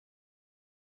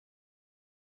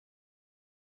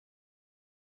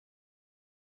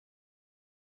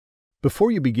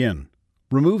Before you begin,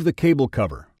 remove the cable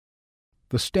cover,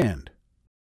 the stand,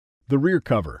 the rear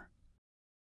cover,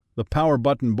 the power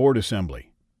button board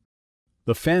assembly,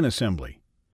 the fan assembly,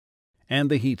 and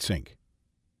the heatsink.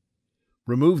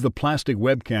 Remove the plastic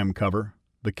webcam cover,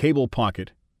 the cable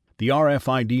pocket, the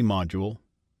RFID module,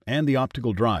 and the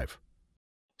optical drive.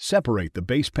 Separate the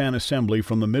base pan assembly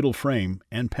from the middle frame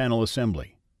and panel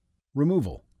assembly.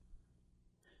 Removal.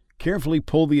 Carefully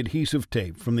pull the adhesive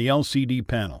tape from the LCD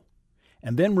panel,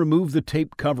 and then remove the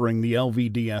tape covering the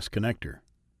LVDS connector.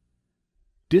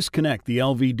 Disconnect the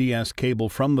LVDS cable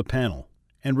from the panel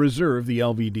and reserve the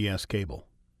LVDS cable.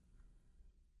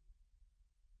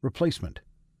 Replacement.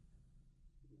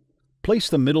 Place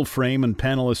the middle frame and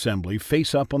panel assembly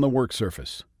face up on the work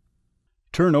surface.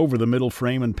 Turn over the middle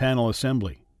frame and panel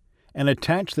assembly and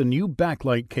attach the new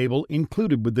backlight cable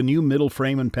included with the new middle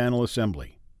frame and panel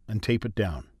assembly and tape it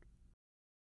down.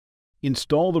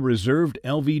 Install the reserved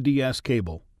LVDS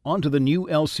cable onto the new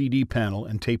LCD panel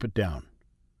and tape it down.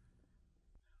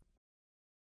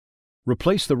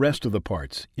 Replace the rest of the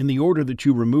parts in the order that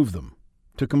you remove them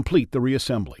to complete the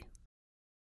reassembly.